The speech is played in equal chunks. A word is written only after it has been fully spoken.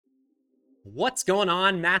What's going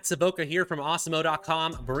on? Matt Savoca here from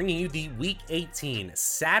Awesemo.com, bringing you the Week 18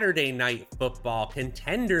 Saturday Night Football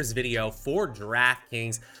Contenders video for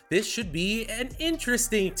DraftKings. This should be an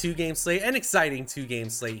interesting two-game slate, an exciting two-game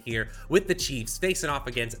slate here, with the Chiefs facing off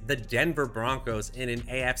against the Denver Broncos in an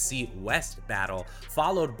AFC West battle,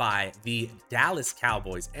 followed by the Dallas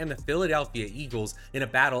Cowboys and the Philadelphia Eagles in a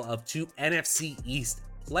battle of two NFC East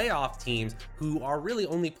playoff teams who are really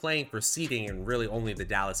only playing for seeding, and really only the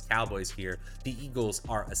Dallas Cowboys here. The Eagles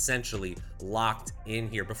are essentially locked in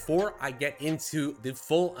here. Before I get into the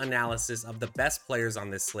full analysis of the best players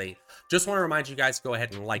on this slate, just want to remind you guys, go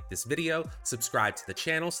ahead and like this video, subscribe to the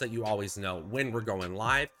channel so that you always know when we're going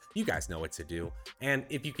live. You guys know what to do. And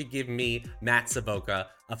if you could give me, Matt Savoca,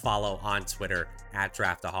 a follow on Twitter at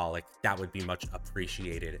Draftaholic, that would be much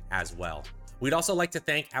appreciated as well. We'd also like to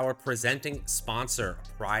thank our presenting sponsor,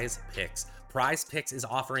 Prize Picks. Prize Picks is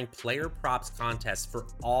offering player props contests for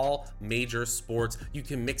all major sports. You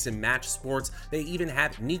can mix and match sports. They even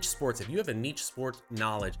have niche sports. If you have a niche sport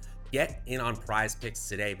knowledge, get in on Prize Picks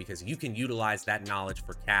today, because you can utilize that knowledge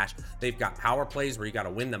for cash. They've got power plays where you got to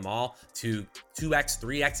win them all to 2x,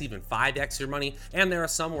 3x, even 5x your money. And there are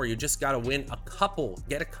some where you just got to win a couple,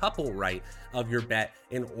 get a couple right of your bet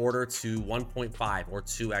in order to 1.5 or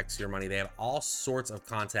 2x your money. They have all sorts of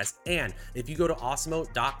contests. And if you go to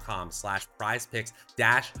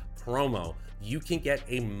awesemo.com/prizepicks-promo, you can get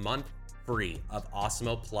a month free of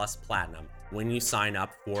Awesemo Plus Platinum when you sign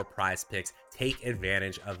up for Prize Picks. Take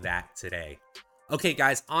advantage of that today. Okay,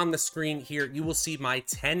 guys, on the screen here, you will see my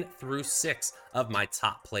 10 through 6 of my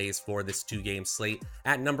top plays for this two-game slate.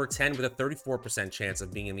 At number 10, with a 34% chance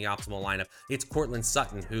of being in the optimal lineup, it's Courtland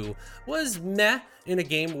Sutton, who was meh in a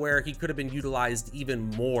game where he could have been utilized even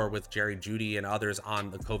more with Jerry Jeudy and others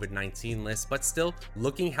on the COVID-19 list, but still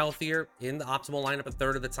looking healthier in the optimal lineup a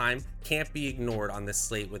third of the time. Can't be ignored on this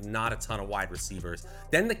slate with not a ton of wide receivers.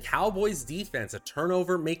 Then the Cowboys defense, a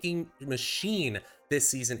turnover-making machine this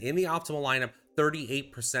season in the optimal lineup,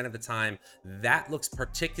 38% of the time. That looks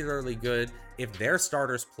particularly good if their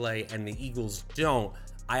starters play and the Eagles don't.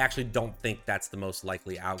 I actually don't think that's the most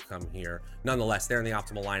likely outcome here. Nonetheless, they're in the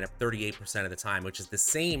optimal lineup 38% of the time, which is the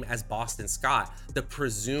same as Boston Scott, the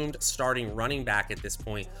presumed starting running back at this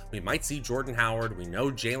point. We might see Jordan Howard. We know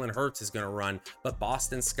Jalen Hurts is going to run, but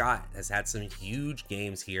Boston Scott has had some huge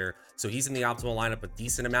games here. So he's in the optimal lineup a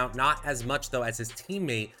decent amount, not as much though as his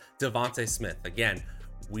teammate Devontae Smith. Again,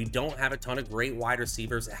 we don't have a ton of great wide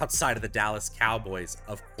receivers outside of the Dallas Cowboys,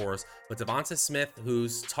 of course, but Devonta Smith,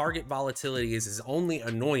 whose target volatility is his only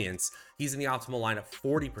annoyance, he's in the optimal lineup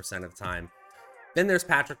 40% of the time. Then there's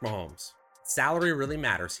Patrick Mahomes. Salary really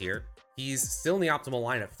matters here. He's still in the optimal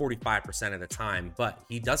lineup 45% of the time, but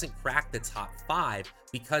he doesn't crack the top 5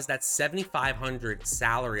 because that $7,500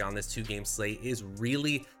 salary on this two-game slate is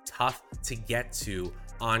really tough to get to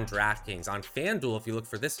on DraftKings. On FanDuel, if you look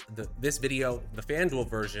for this video, the FanDuel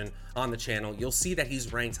version on the channel, you'll see that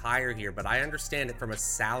he's ranked higher here, but I understand it from a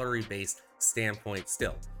salary-based standpoint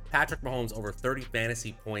still. Patrick Mahomes, over 30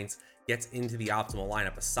 fantasy points, gets into the optimal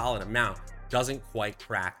lineup a solid amount, doesn't quite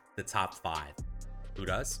crack the top 5. Who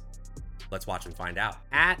does? Let's watch and find out.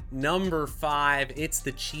 At number 5, it's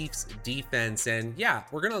the Chiefs defense. And yeah,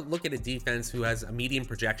 we're going to look at a defense who has a median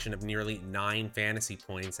projection of nearly 9 fantasy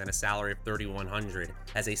points and a salary of $3,100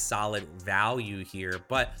 as a solid value here.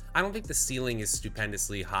 But I don't think the ceiling is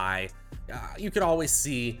stupendously high. You could always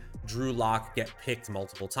see Drew Lock get picked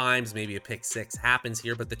multiple times. Maybe a pick 6 happens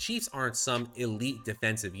here, but the Chiefs aren't some elite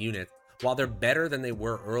defensive unit. While they're better than they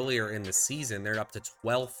were earlier in the season, they're up to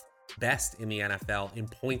 12th best in the NFL in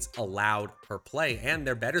points allowed per play, and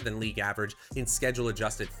they're better than league average in schedule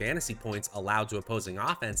adjusted fantasy points allowed to opposing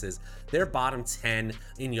offenses. They're bottom 10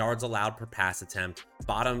 in yards allowed per pass attempt,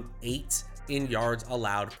 bottom 8 in yards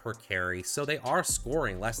allowed per carry, so they are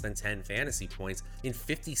scoring less than 10 fantasy points in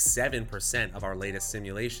 57% of our latest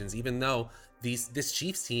simulations, even though this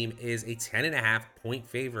Chiefs team is a 10.5 point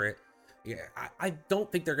favorite. Yeah, I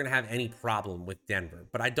don't think they're going to have any problem with Denver,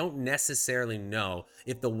 but I don't necessarily know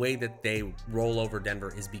if the way that they roll over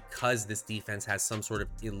Denver is because this defense has some sort of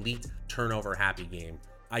elite turnover happy game.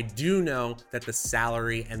 I do know that the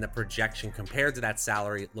salary and the projection compared to that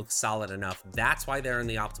salary looks solid enough. That's why they're in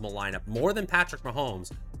the optimal lineup more than Patrick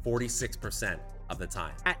Mahomes, 46% of the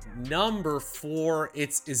time. At number 4,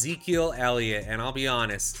 it's Ezekiel Elliott, and I'll be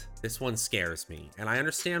honest, This one scares me, and I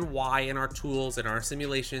understand why in our tools and our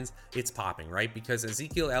simulations it's popping, right? Because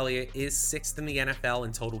Ezekiel Elliott is 6th in the NFL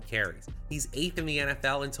in total carries. He's 8th in the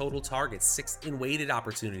NFL in total targets, 6th in weighted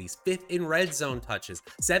opportunities, 5th in red zone touches,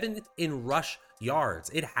 7th in rush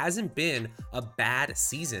yards. It hasn't been a bad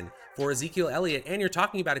season for Ezekiel Elliott, and you're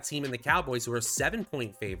talking about a team in the Cowboys who are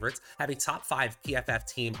 7-point favorites, have a top 5 PFF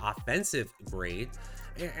team offensive grade,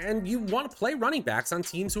 and you want to play running backs on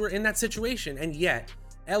teams who are in that situation, and yet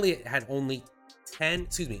Elliott had only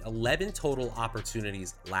 11 total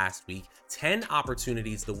opportunities last week, 10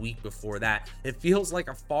 opportunities the week before that. It feels like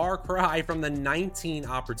a far cry from the 19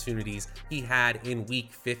 opportunities he had in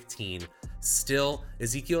week 15. Still,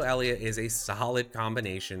 Ezekiel Elliott is a solid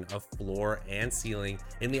combination of floor and ceiling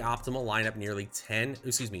in the optimal lineup nearly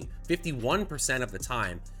 51% of the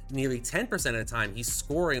time. Nearly 10% of the time, he's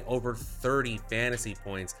scoring over 30 fantasy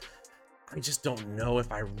points. I just don't know if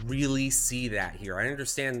I really see that here. I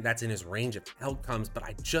understand that's in his range of outcomes, but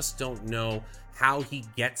I just don't know how he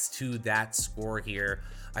gets to that score here.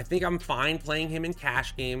 I think I'm fine playing him in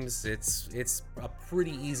cash games. It's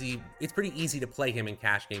pretty easy to play him in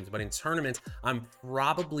cash games, but in tournaments, I'm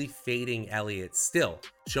probably fading Elliott still.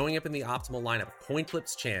 Showing up in the optimal lineup, coin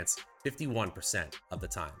flips chance, 51% of the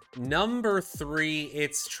time. Number 3,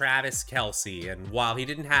 it's Travis Kelce. And while he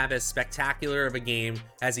didn't have as spectacular of a game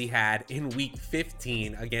as he had in week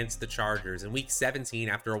 15 against the Chargers, in week 17,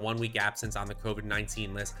 after a 1-week absence on the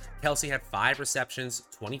COVID-19 list, Kelce had 5 receptions,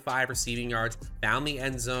 25 receiving yards, found the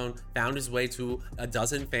end zone, found his way to a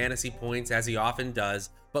dozen fantasy points as he often does.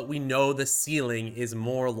 But we know the ceiling is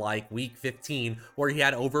more like week 15, where he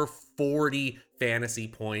had over 40 fantasy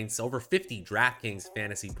points, over 50 DraftKings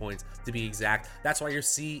fantasy points to be exact. That's why you're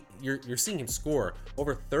seeing him score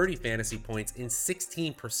over 30 fantasy points in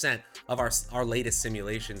 16% of our latest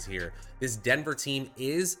simulations here. This Denver team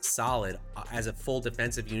is solid as a full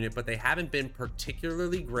defensive unit, but they haven't been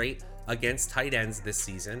particularly great against tight ends this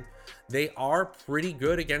season. They are pretty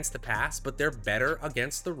good against the pass, but they're better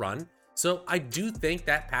against the run. So I do think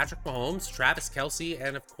that Patrick Mahomes, Travis Kelce,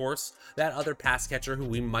 and of course that other pass catcher who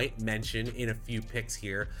we might mention in a few picks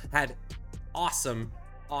here had awesome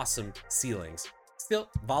ceilings. Still,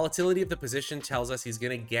 volatility of the position tells us he's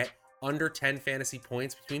going to get under 10 fantasy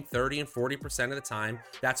points between 30 and 40% of the time.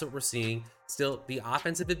 That's what we're seeing. Still, the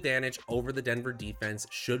offensive advantage over the Denver defense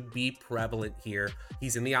should be prevalent here.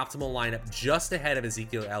 He's in the optimal lineup just ahead of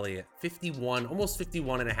Ezekiel Elliott, almost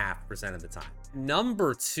 51.5% of the time.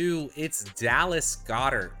 Number 2, it's Dallas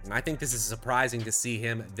Goedert. And I think this is surprising to see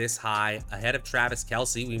him this high ahead of Travis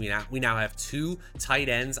Kelce. We now have 2 tight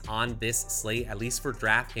ends on this slate, at least for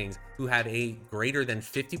DraftKings, who have a greater than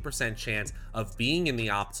 50% chance of being in the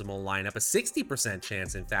optimal lineup, a 60%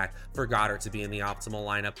 chance, in fact, for Goedert to be in the optimal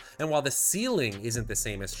lineup. And while the ceiling isn't the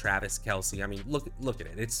same as Travis Kelce, I mean, look at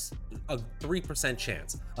it. It's a 3%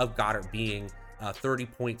 chance of Goedert being a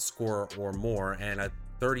 30-point scorer or more, and a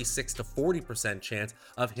 36 to 40% chance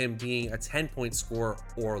of him being a 10-point scorer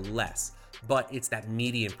or less. But it's that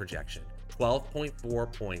median projection,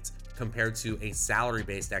 12.4 points, compared to a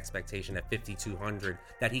salary-based expectation at 5,200,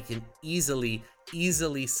 that he can easily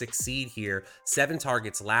succeed here. 7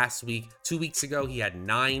 targets last week. 2 weeks ago, he had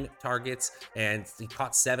 9 targets, and he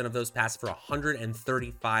caught 7 of those passes for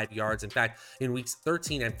 135 yards. In fact, in weeks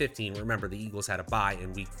 13 and 15, remember the Eagles had a bye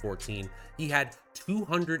in week 14, he had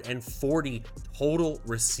 240 total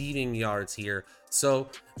receiving yards here. So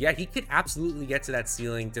yeah, he could absolutely get to that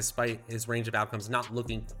ceiling despite his range of outcomes not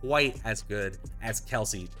looking quite as good as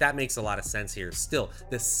Kelce. That makes a lot of sense here. Still,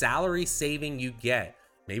 the salary saving you get,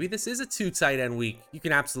 maybe this is a 2 tight end week, you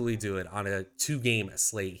can absolutely do it on a 2-game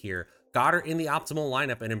slate here. Goedert in the optimal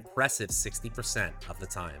lineup an impressive 60% of the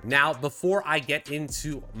time. Now, before I get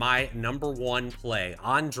into my number 1 play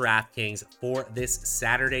on DraftKings for this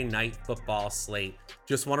Saturday night football slate,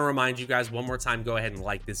 just want to remind you guys one more time, go ahead and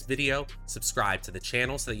like this video, subscribe to the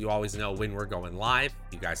channel so that you always know when we're going live.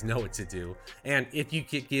 You guys know what to do. And if you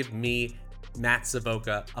could give me, Matt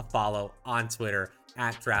Savoca, a follow on Twitter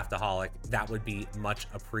at Draftaholic, that would be much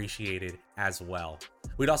appreciated as well.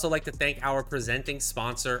 We'd also like to thank our presenting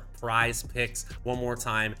sponsor, Prize Picks, one more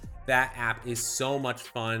time. That app is so much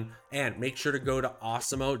fun, and make sure to go to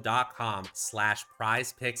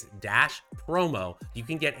awesemo.com/prizepicks-promo. You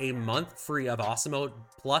can get a month free of Awesemo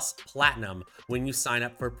Plus Platinum when you sign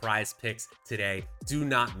up for Prize Picks today. Do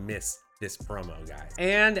not miss this promo, guys.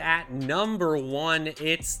 And at number 1,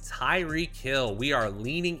 it's Tyreek Hill. We are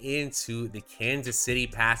leaning into the Kansas City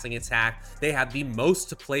passing attack. They have the most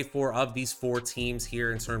to play for of these 4 teams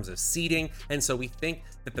here in terms of seeding, and so we think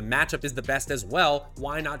that the matchup is the best as well.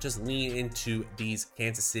 Why not just lean into these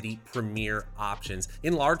Kansas City premier options?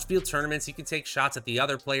 In large field tournaments, you can take shots at the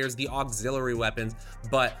other players, the auxiliary weapons,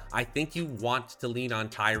 but I think you want to lean on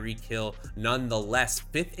Tyreek Hill nonetheless.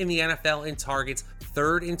 5th in the NFL in targets,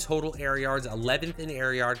 3rd in total air yards, 11th in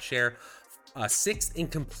air yard share, 6th in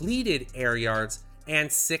completed air yards, and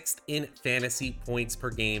 6th in fantasy points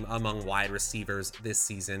per game among wide receivers this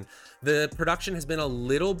season. The production has been a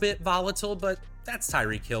little bit volatile, but that's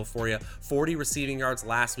Tyreek Hill for you. 40 receiving yards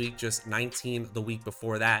last week, just 19 the week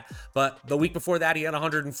before that. But the week before that, he had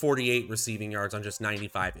 148 receiving yards on just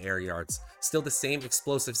 95 air yards. Still the same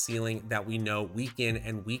explosive ceiling that we know week in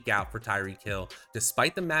and week out for Tyreek Hill.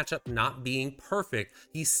 Despite the matchup not being perfect,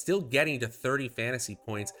 he's still getting to 30 fantasy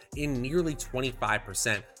points in nearly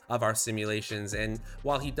 25% of our simulations. And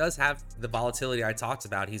while he does have the volatility I talked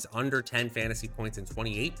about, he's under 10 fantasy points in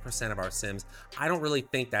 28% of our sims. I don't really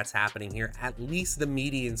think that's happening here. At least the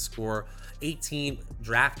median score, 18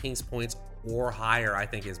 DraftKings points or higher, I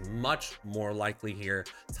think is much more likely here.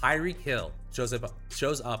 Tyreek Hill shows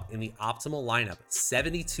up in the optimal lineup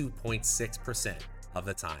 72.6% of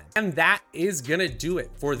the time. And that is gonna do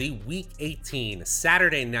it for the week 18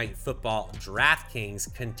 Saturday Night Football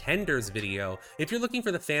DraftKings contenders video. If you're looking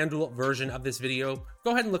for the FanDuel version of this video,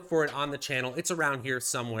 go ahead and look for it on the channel. It's around here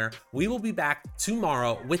somewhere. We will be back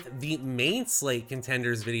tomorrow with the main slate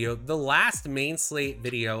contenders video, the last main slate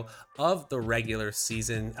video of the regular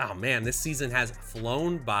season. Oh man, this season has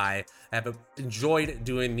flown by. I have enjoyed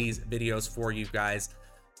doing these videos for you guys.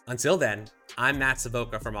 Until then, I'm Matt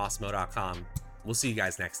Savoca from Awesemo.com. We'll see you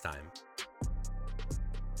guys next time.